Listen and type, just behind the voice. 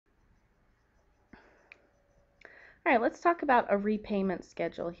All right, let's talk about a repayment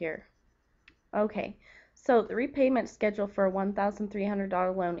schedule here. Okay, so the repayment schedule for a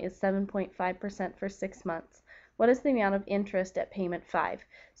 $1,300 loan is 7.5% for 6 months. What is the amount of interest at payment 5?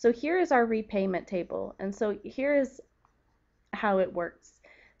 So here is our repayment table, and so here is how it works.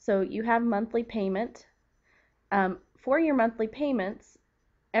 So you have monthly payment. For your monthly payments,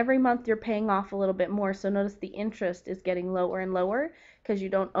 every month you're paying off a little bit more, so notice the interest is getting lower and lower because you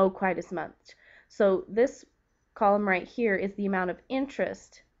don't owe quite as much. So this column right here is the amount of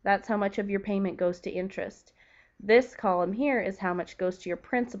interest. That's how much of your payment goes to interest. This column here is how much goes to your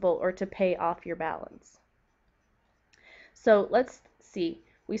principal or to pay off your balance. So let's see.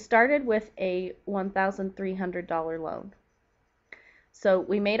 We started with a $1,300 loan. So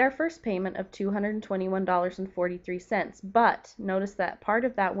we made our first payment of $221.43, but notice that part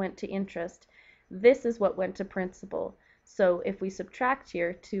of that went to interest. This is what went to principal. So if we subtract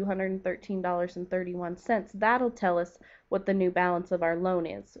here $213.31, that'll tell us what the new balance of our loan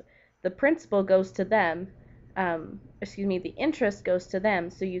is. The principal goes to them, the interest goes to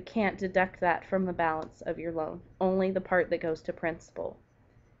them, so you can't deduct that from the balance of your loan, only the part that goes to principal.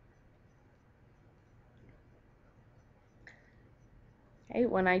 Okay,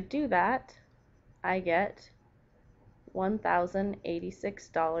 when I do that, I get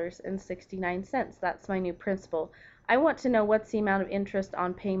 $1,086.69. That's my new principal. I want to know what's the amount of interest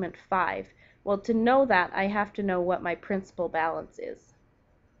on payment 5. Well, to know that, I have to know what my principal balance is.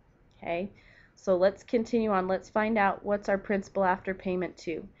 Okay, so let's continue on. Let's find out what's our principal after payment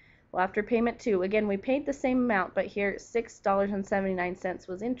 2. Well, after payment 2, again, we paid the same amount, but here $6.79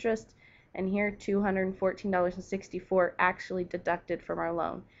 was interest, and here $214.64 actually deducted from our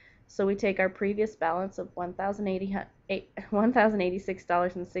loan. So we take our previous balance of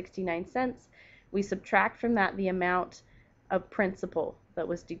 $1,086.69. We subtract from that the amount of principal that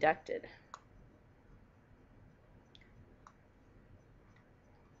was deducted.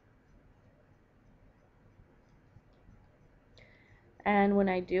 And when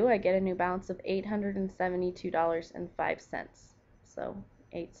I do, I get a new balance of $872.05. So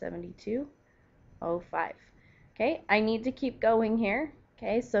 $872.05. Okay, I need to keep going here.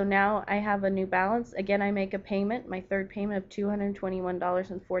 Okay, so now I have a new balance. Again, I make a payment, my third payment of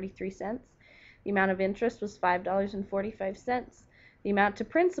 $221.43. The amount of interest was $5.45. The amount to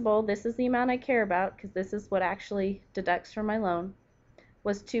principal, this is the amount I care about because this is what actually deducts from my loan,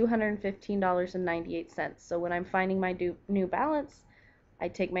 was $215.98. So when I'm finding my new balance, I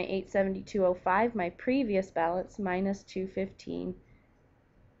take my $872.05, my previous balance, minus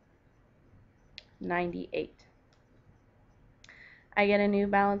 $215.98. I get a new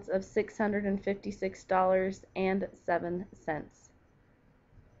balance of $656.07.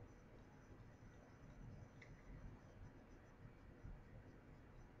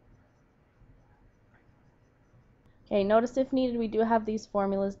 Okay, notice if needed, we do have these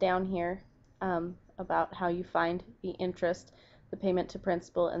formulas down here about how you find the interest, the payment to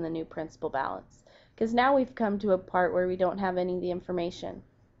principal, and the new principal balance. Because now we've come to a part where we don't have any of the information,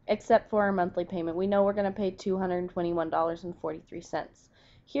 except for our monthly payment. We know we're going to pay $221.43.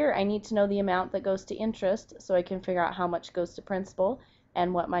 Here I need to know the amount that goes to interest so I can figure out how much goes to principal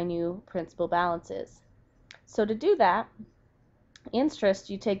and what my new principal balance is. So to do that, interest,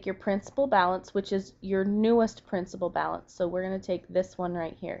 you take your principal balance, which is your newest principal balance. So we're going to take this one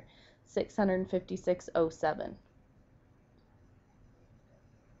right here, $656.07.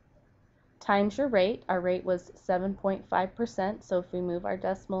 Times your rate. Our rate was 7.5%, so if we move our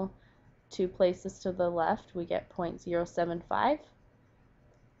decimal 2 places to the left, we get 0.075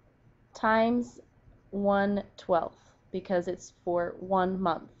 times 1/12, because it's for 1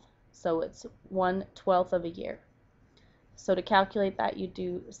 month, so it's 1/12 of a year. So to calculate that, you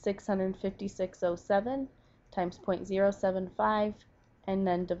do 656.07 times 0.075 and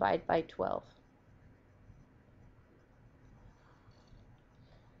then divide by 12.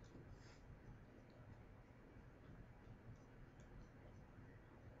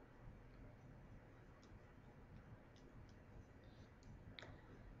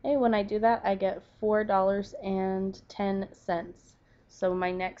 Okay, when I do that, I get $4.10. So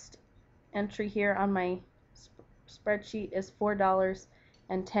my next entry here on my spreadsheet is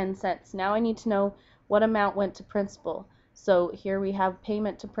 $4.10. Now I need to know what amount went to principal. So here we have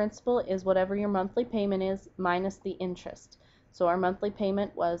payment to principal is whatever your monthly payment is minus the interest. So our monthly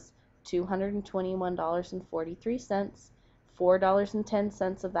payment was $221.43.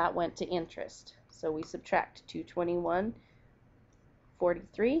 $4.10 of that went to interest. So we subtract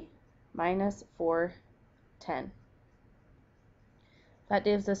 $221.43 minus $4.10. That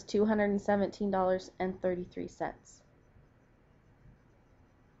gives us $217.33.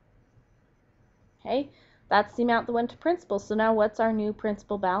 Okay, That's the amount that went to principal. So now what's our new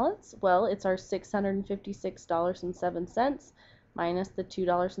principal balance? Well, it's our $656.07 minus the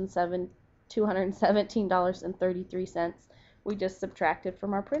 $217.33 we just subtracted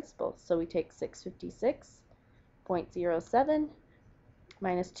from our principal. So we take 656.07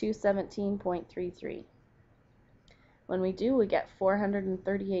 minus 217.33. When we do, we get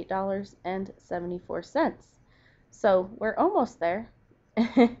 $438.74. So we're almost there.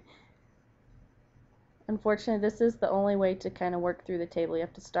 Unfortunately, this is the only way to kind of work through the table. You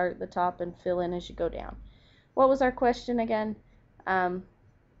have to start at the top and fill in as you go down. What was our question again?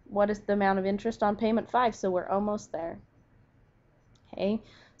 What is the amount of interest on payment 5? So we're almost there. Okay,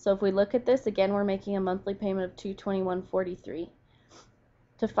 so if we look at this, again, we're making a monthly payment of $221.43.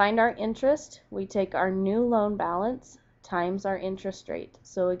 To find our interest, we take our new loan balance times our interest rate.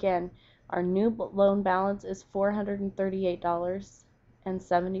 So again, our new loan balance is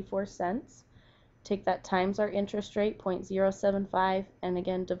 $438.74. Take that times our interest rate, 0.075, and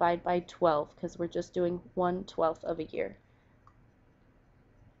again divide by 12 because we're just doing 1/12 of a year.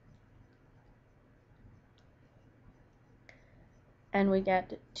 And we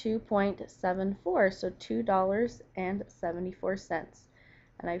get 2.74, so $2.74.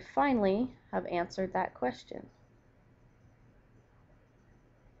 And I finally have answered that question.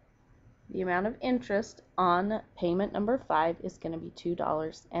 The amount of interest on payment number 5 is going to be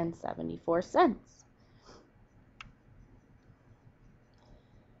 $2.74.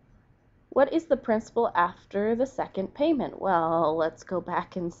 What is the principal after the second payment? Well, let's go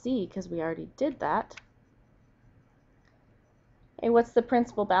back and see because we already did that. Hey, what's the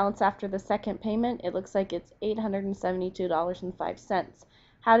principal balance after the second payment? It looks like it's $872.05.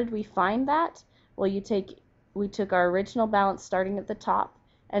 How did we find that? Well, we took our original balance starting at the top,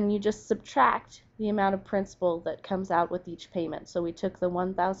 and you just subtract the amount of principal that comes out with each payment. So we took the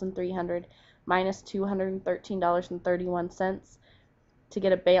 $1,300 minus $213.31 to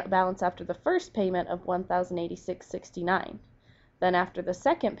get a balance after the first payment of $1,086.69. Then after the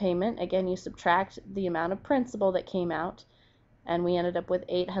second payment, again, you subtract the amount of principal that came out, and we ended up with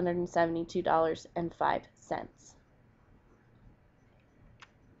 $872.05.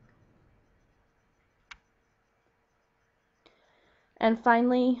 And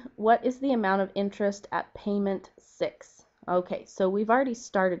finally, what is the amount of interest at payment 6? Okay, so we've already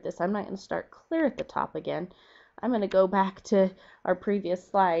started this. I'm not going to start clear at the top again. I'm going to go back to our previous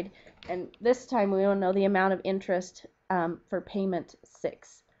slide, and this time we want to know the amount of interest for payment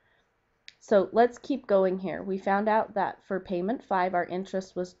 6. So let's keep going here. We found out that for payment 5, our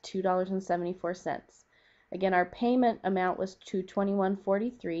interest was $2.74. Again, our payment amount was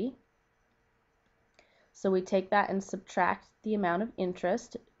 $221.43. So we take that and subtract the amount of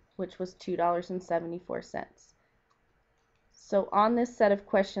interest, which was $2.74. So on this set of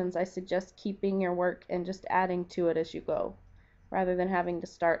questions, I suggest keeping your work and just adding to it as you go, rather than having to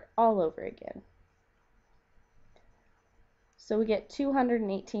start all over again. So we get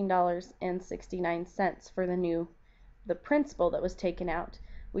 $218.69 for the principal that was taken out.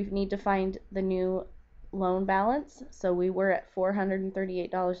 We need to find the new loan balance. So we were at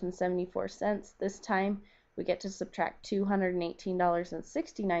 $438.74. This time we get to subtract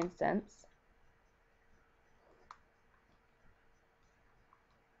 $218.69.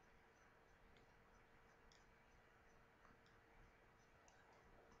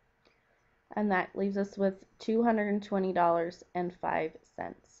 And that leaves us with $220.05.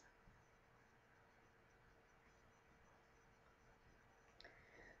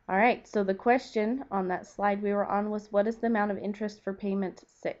 All right, so the question on that slide we were on was, what is the amount of interest for payment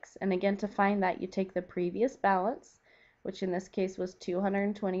 6? And again, to find that, you take the previous balance, which in this case was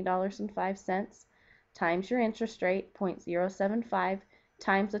 $220.05, times your interest rate, 0.075,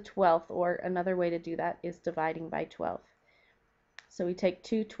 times a 12th, or another way to do that is dividing by 12. So we take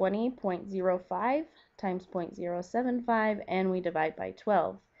 220.05 times 0.075 and we divide by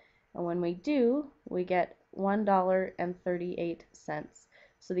 12. And when we do, we get $1.38.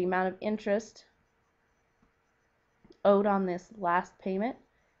 So the amount of interest owed on this last payment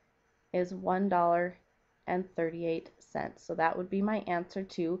is $1.38. So that would be my answer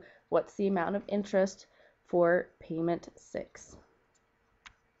to what's the amount of interest for payment 6.